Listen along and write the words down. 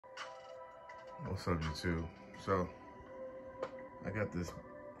What's up, YouTube? So I got this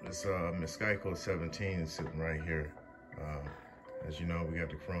Miss Geico 17 sitting right here. As you know, we got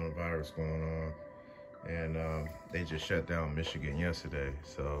the coronavirus going on, and they just shut down Michigan yesterday.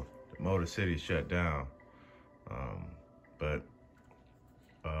 So the Motor City shut down, but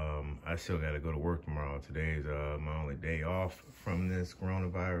I still got to go to work tomorrow. Today's my only day off from this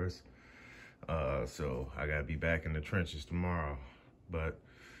coronavirus, so I got to be back in the trenches tomorrow. But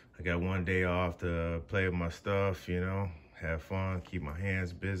I got one day off to play with my stuff, you know, have fun, keep my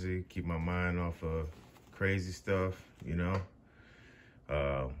hands busy, keep my mind off of crazy stuff, you know.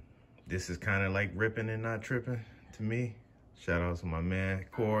 This is kind of like ripping and not tripping to me. Shout out to my man,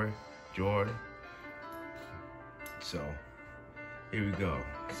 Corey, Jordan. So, here we go.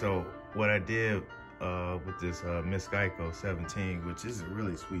 So, what I did with this Miss Geico 17, which is a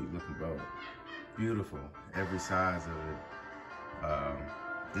really sweet looking boat. Beautiful, every size of it.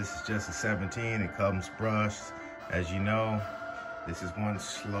 This is just a 17, it comes brushed. As you know, this is one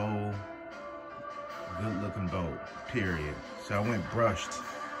slow, good looking boat, period. So I went brushed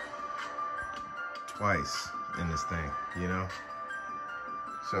twice in this thing, you know?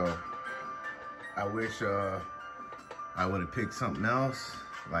 So I wish I would have picked something else,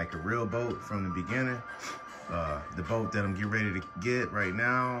 like a real boat from the beginning. The boat that I'm getting ready to get right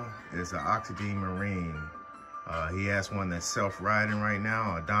now is an Octadine Marine. He has one that's self-riding right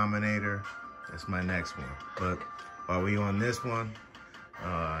now, a Dominator. That's my next one. But while we on this one,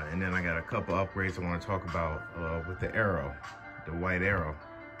 and then I got a couple upgrades I want to talk about with the Arrow, the white Arrow.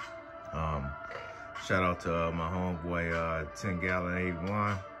 Shout out to my homeboy 10 Gallon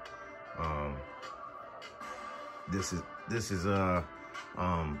 81. This is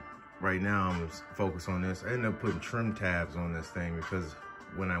right now I'm focused on this. I ended up putting trim tabs on this thing because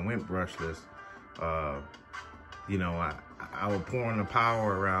when I went brushless, you know, I was pouring the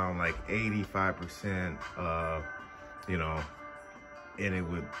power around like 85%, you know, and it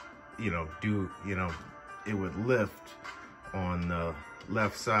would, you know, it would lift on the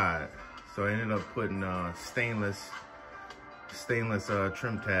left side. So I ended up putting stainless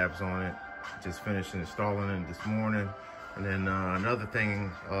trim tabs on it. Just finished installing it this morning. And then another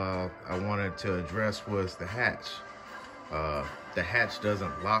thing I wanted to address was the hatch. The hatch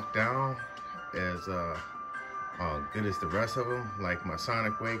doesn't lock down as good as the rest of them. Like my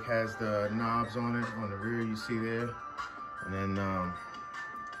Sonic Wake has the knobs on it on the rear, you see there. And then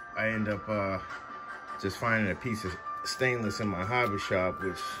I end up just finding a piece of stainless in my hobby shop,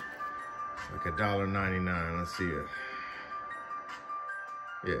 which is like $1.99. Let's see it.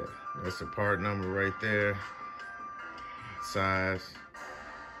 Yeah, that's the part number right there. Size.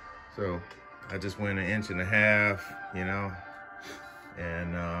 So I just went 1.5 inches, you know,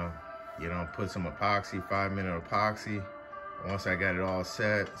 and you know, put some epoxy, 5-minute epoxy. Once I got it all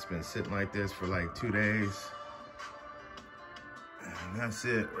set, it's been sitting like this for like 2 days. And that's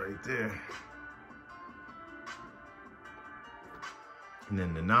it right there. And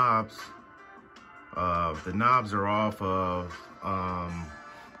then the knobs are off of,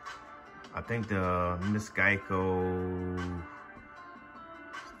 I think the Miss Geico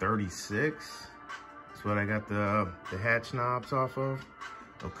 36. That's what I got the hatch knobs off of.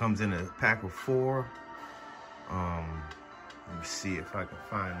 It comes in a pack of 4. Let me see if I can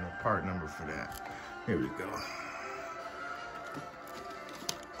find the part number for that. Here we go.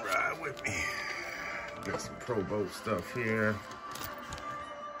 Ride with me. Got some Pro Boat stuff here.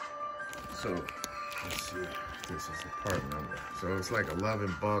 So let's see. This is the part number. So it's like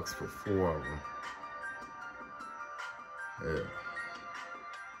 $11 for 4 of them. Yeah.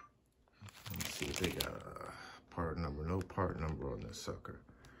 Let's see if they got a part number. No part number on this sucker.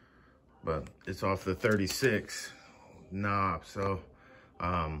 But it's off the 36 knob. So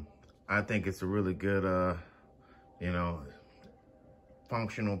I think it's a really good, you know,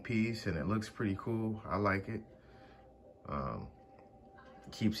 functional piece, and it looks pretty cool. I like it.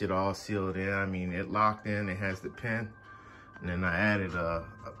 Keeps it all sealed in. I mean, it locked in, it has the pin. And then I added a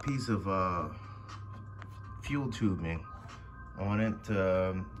piece of fuel tubing on it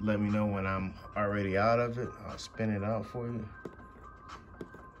to let me know when I'm already out of it. I'll spin it out for you.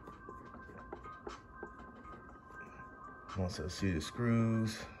 Once I see the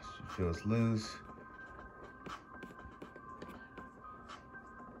screws, it feels loose.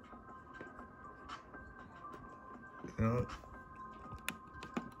 You know,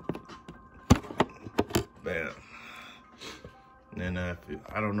 bam. And then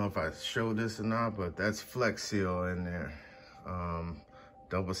I don't know if I showed this or not, but that's Flex Seal in there.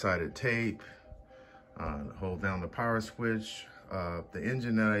 Double-sided tape. Hold down the power switch.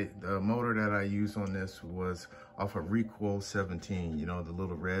 The motor that I used on this was off a Recoil 17, you know, the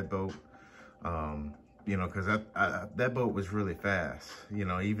little red boat. You know, because that boat was really fast. You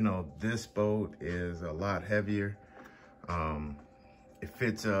know, even though this boat is a lot heavier, it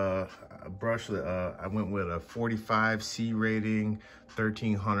fits a brushless. I went with a 45 C rating,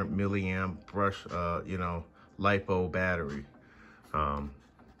 1300 milliamp brush, you know, LiPo battery.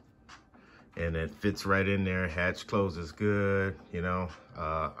 And it fits right in there. Hatch closes good, you know.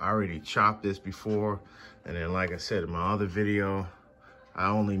 I already chopped this before. And then, like I said in my other video, I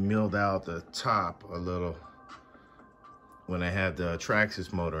only milled out the top a little when I had the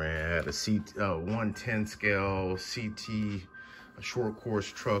Traxxas motor in. I had a 110 scale CT, a short course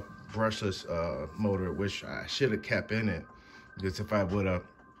truck brushless motor, which I should have kept in it, because if I would have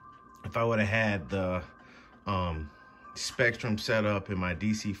had the Spectrum set up in my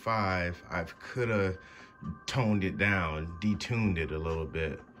DC5, I could have toned it down, detuned it a little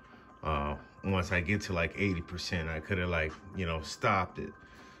bit. Once I get to like 80%, I could have, like, you know, stopped it,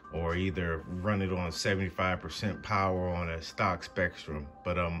 or either run it on 75% power on a stock Spectrum.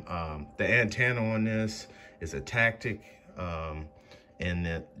 But the antenna on this is a Tactic, and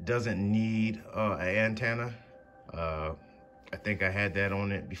it doesn't need an antenna. I think I had that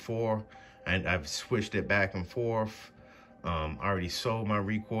on it before, and I've switched it back and forth. I already sold my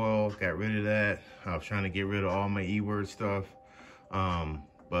recoil, got rid of that. I was trying to get rid of all my E-word stuff.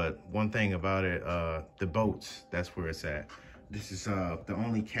 But one thing about it, the boats, that's where it's at. This is the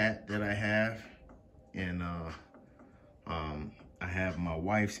only cat that I have. And I have my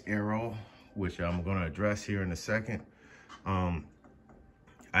wife's Arrow, which I'm gonna address here in a second. I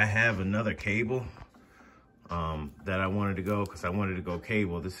have another cable that I wanted to go, because I wanted to go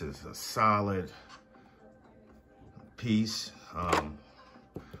cable. This is a solid piece.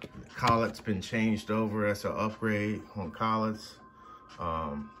 Collet's been changed over. That's an upgrade on collets.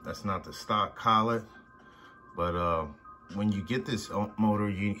 That's not the stock collet, but when you get this motor,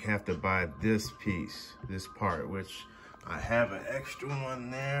 you have to buy this piece, this part, which I have an extra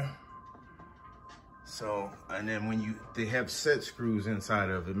one there. So, and then they have set screws inside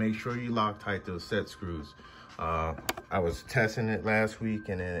of it. Make sure you Loctite those set screws. I was testing it last week,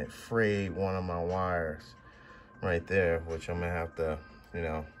 and then it frayed one of my wires right there, which I'm gonna have to, you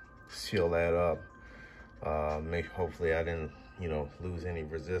know, seal that up. Hopefully I didn't, you know, lose any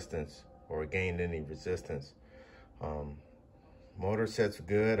resistance or gained any resistance. Motor set's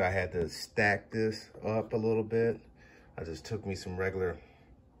good. I had to stack this up a little bit. I just took me some regular,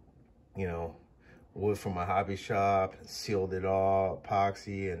 you know, wood from my hobby shop, sealed it all,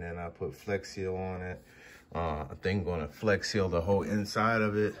 epoxy, and then I put Flex Seal on it. I think I'm gonna Flex Seal the whole inside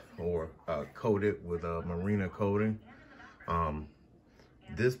of it, or coat it with a marina coating.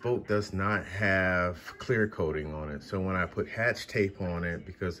 This boat does not have clear coating on it. So when I put hatch tape on it,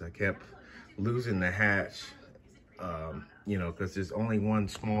 because I kept losing the hatch, you know, because there's only one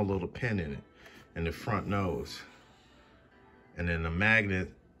small little pin in it, in the front nose. And then the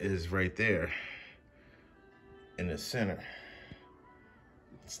magnet is right there in the center.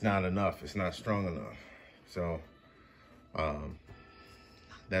 It's not enough, it's not strong enough. So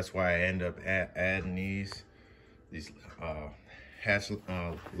that's why I end up adding these hatch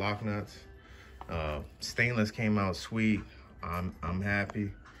lock nuts. Stainless came out sweet. I'm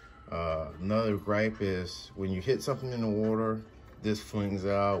happy. Another gripe is when you hit something in the water, this flings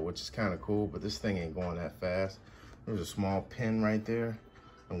out, which is kind of cool, but this thing ain't going that fast. There's a small pin right there.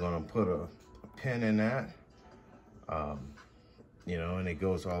 I'm gonna put a pin in that, you know, and it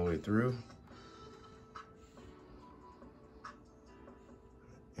goes all the way through.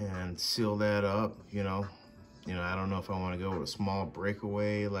 And seal that up, you know. I don't know if I want to go with a small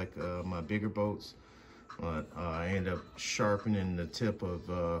breakaway like my bigger boats, but I end up sharpening the tip of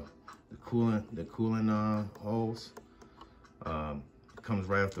the coolant holes. Comes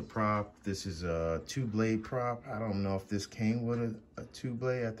right off the prop. This is a 2-blade prop. I don't know if this came with a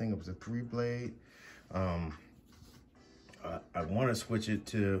 2-blade. I think it was a 3-blade. I want to switch it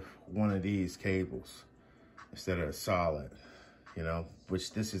to one of these cables instead of a solid, you know,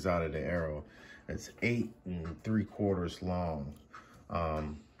 which this is out of the Arrow. It's 8 3/4 long.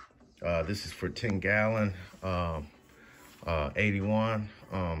 This is for 10 gallon, 81.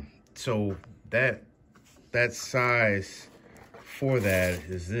 So that size for that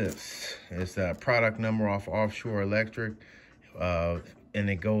is this. It's the product number off Offshore Electric, and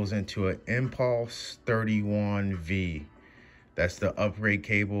it goes into an Impulse 31V. That's the upgrade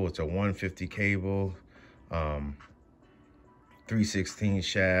cable. It's a 150 cable. 3/16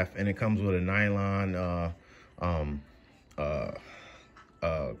 shaft, and it comes with a nylon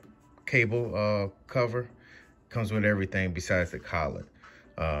cable cover. Comes with everything besides the collet.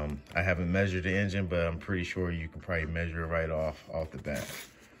 I haven't measured the engine, but I'm pretty sure you can probably measure it right off the bat.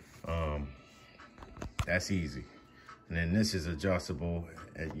 That's easy. And then this is adjustable,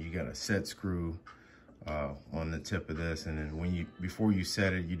 and you got a set screw on the tip of this. And then before you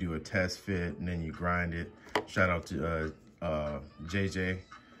set it, you do a test fit, and then you grind it. Shout out to JJ.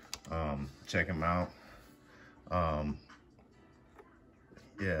 Check him out.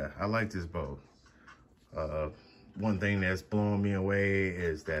 Yeah, I like this boat. One thing that's blowing me away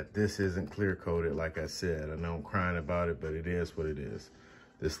is that this isn't clear coated. Like I said, I know I'm crying about it, but it is what it is.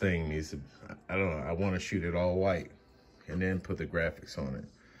 This thing needs to, I don't know, I want to shoot it all white and then put the graphics on it.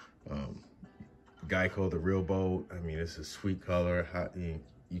 Geico, the real boat, I mean, it's a sweet color.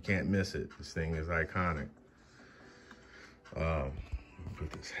 You can't miss it. This thing is iconic.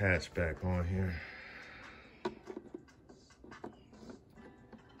 Put this hatch back on here.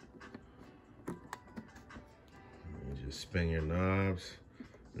 You just spin your knobs,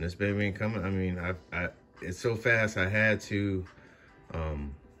 and this baby ain't coming. I mean, it's so fast. I had to.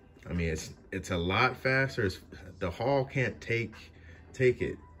 I mean, it's a lot faster. The hull can't take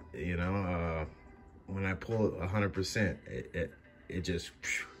it. You know, when I pull it 100%, it just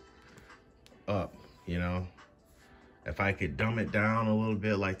up. You know. If I could dumb it down a little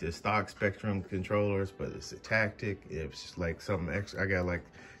bit like the stock Spectrum controllers, but it's a tactic. It's just like something extra. I got like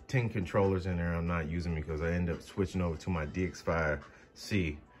 10 controllers in there I'm not using because I end up switching over to my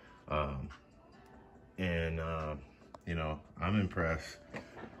DX5C. You know, I'm impressed.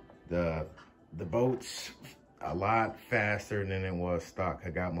 The boat's a lot faster than it was stock. I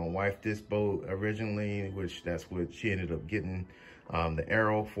got my wife this boat originally, which that's what she ended up getting. The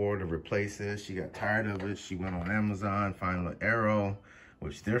Arrow for to replace this. She got tired of it. She went on Amazon, found the Arrow,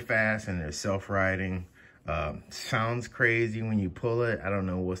 which they're fast and they're self-riding. Sounds crazy when you pull it. I don't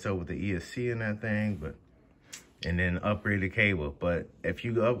know what's up with the ESC in that thing, but and then upgrade the cable. But if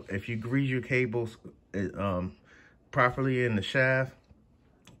you grease your cables properly in the shaft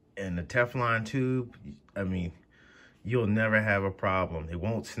and the Teflon tube, I mean, you'll never have a problem. It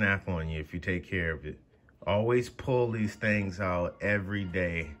won't snap on you if you take care of it. Always pull these things out every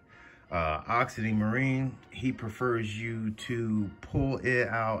day. Oxygen Marine, he prefers you to pull it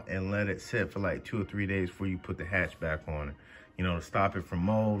out and let it sit for like 2 or 3 days before you put the hatch back on it. You know, to stop it from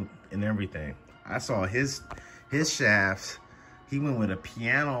mold and everything. I saw his shafts. He went with a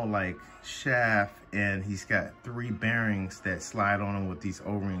piano-like shaft, and he's got 3 bearings that slide on them with these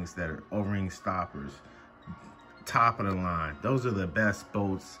O-rings that are O-ring stoppers. Top of the line. Those are the best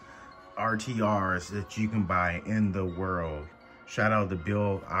boats, RTRs, that you can buy in the world. Shout out to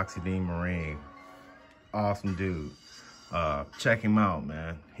Bill Oxydine Marine. Awesome dude. Check him out,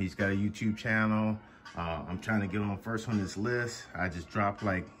 man. He's got a YouTube channel. I'm trying to get on first on this list. I just dropped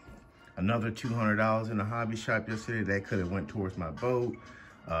like another $200 in the hobby shop yesterday. That could have went towards my boat.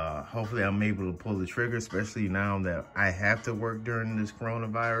 Hopefully I'm able to pull the trigger, especially now that I have to work during this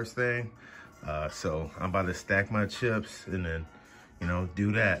coronavirus thing. So I'm about to stack my chips and then, you know,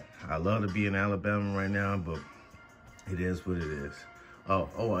 do that. I love to be in Alabama right now, but it is what it is.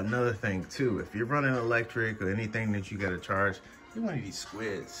 Oh, another thing too. If you're running electric or anything that you got to charge, get one of these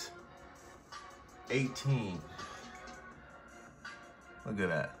squids. 18. Look at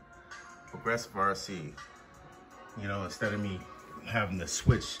that. Progressive RC. You know, instead of me having to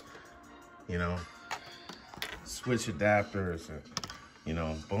switch, you know, switch adapters and, you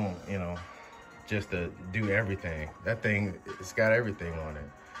know, boom, you know, just to do everything. That thing, it's got everything on it.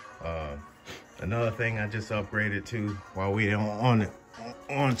 Another thing I just upgraded to while we on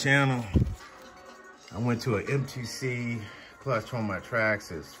channel, I went to an M2C clutch on my tracks.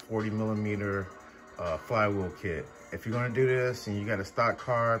 It's 40mm flywheel kit. If you're gonna do this and you got a stock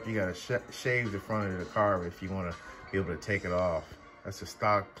carb, you gotta shave the front of the carb if you wanna be able to take it off. That's a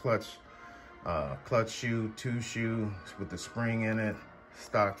stock clutch shoe, 2 shoe with the spring in it.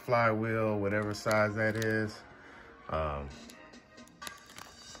 Stock flywheel, whatever size that is.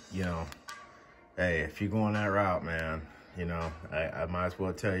 You know, hey, if you're going that route, man, you know, I might as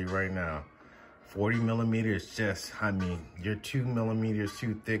well tell you right now, 40mm is just, I mean, you're 2mm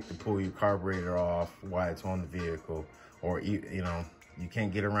too thick to pull your carburetor off while it's on the vehicle, or, you know, you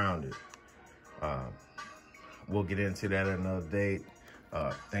can't get around it. We'll get into that at another date.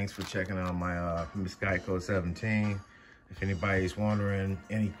 Thanks for checking out my Miss Geico 17. If anybody's wondering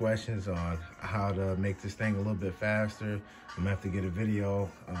any questions on how to make this thing a little bit faster, I'm gonna have to get a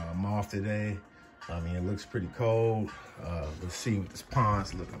video. I'm off today. I mean, it looks pretty cold. Let's see what this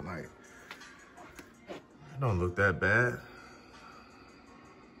pond's looking like. It don't look that bad.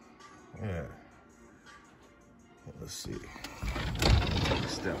 Yeah. Let's see.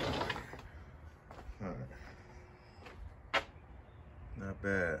 Step on here. All right. Not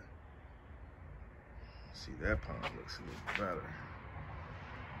bad. See, that pond looks a little better.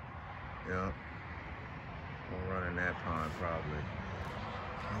 Yeah. We'll run in that pond probably.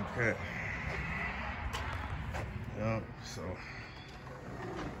 Okay. Yep, so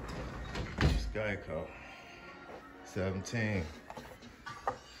it's Geico 17.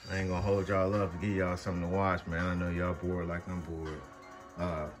 I ain't gonna hold y'all up and give y'all something to watch, man. I know y'all bored like I'm bored.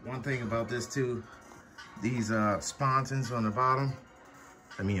 One thing about this too, these sponsons on the bottom,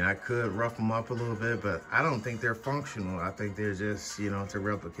 I mean, I could rough them up a little bit, but I don't think they're functional. I think they're just, you know, to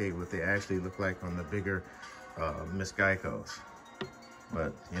replicate what they actually look like on the bigger Miss Geicos.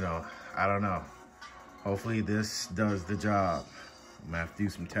 But, you know, I don't know. Hopefully this does the job. I'm gonna have to do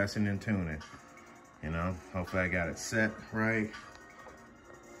some testing and tuning. You know, hopefully I got it set right.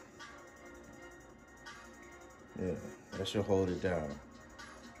 Yeah, that should hold it down.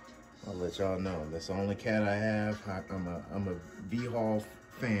 I'll let y'all know. That's the only cat I have. I'm a V-Haul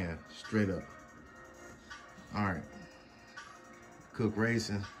fan, straight up. All right, Cook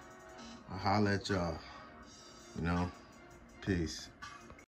Racing. I'll holler at y'all. You know, peace.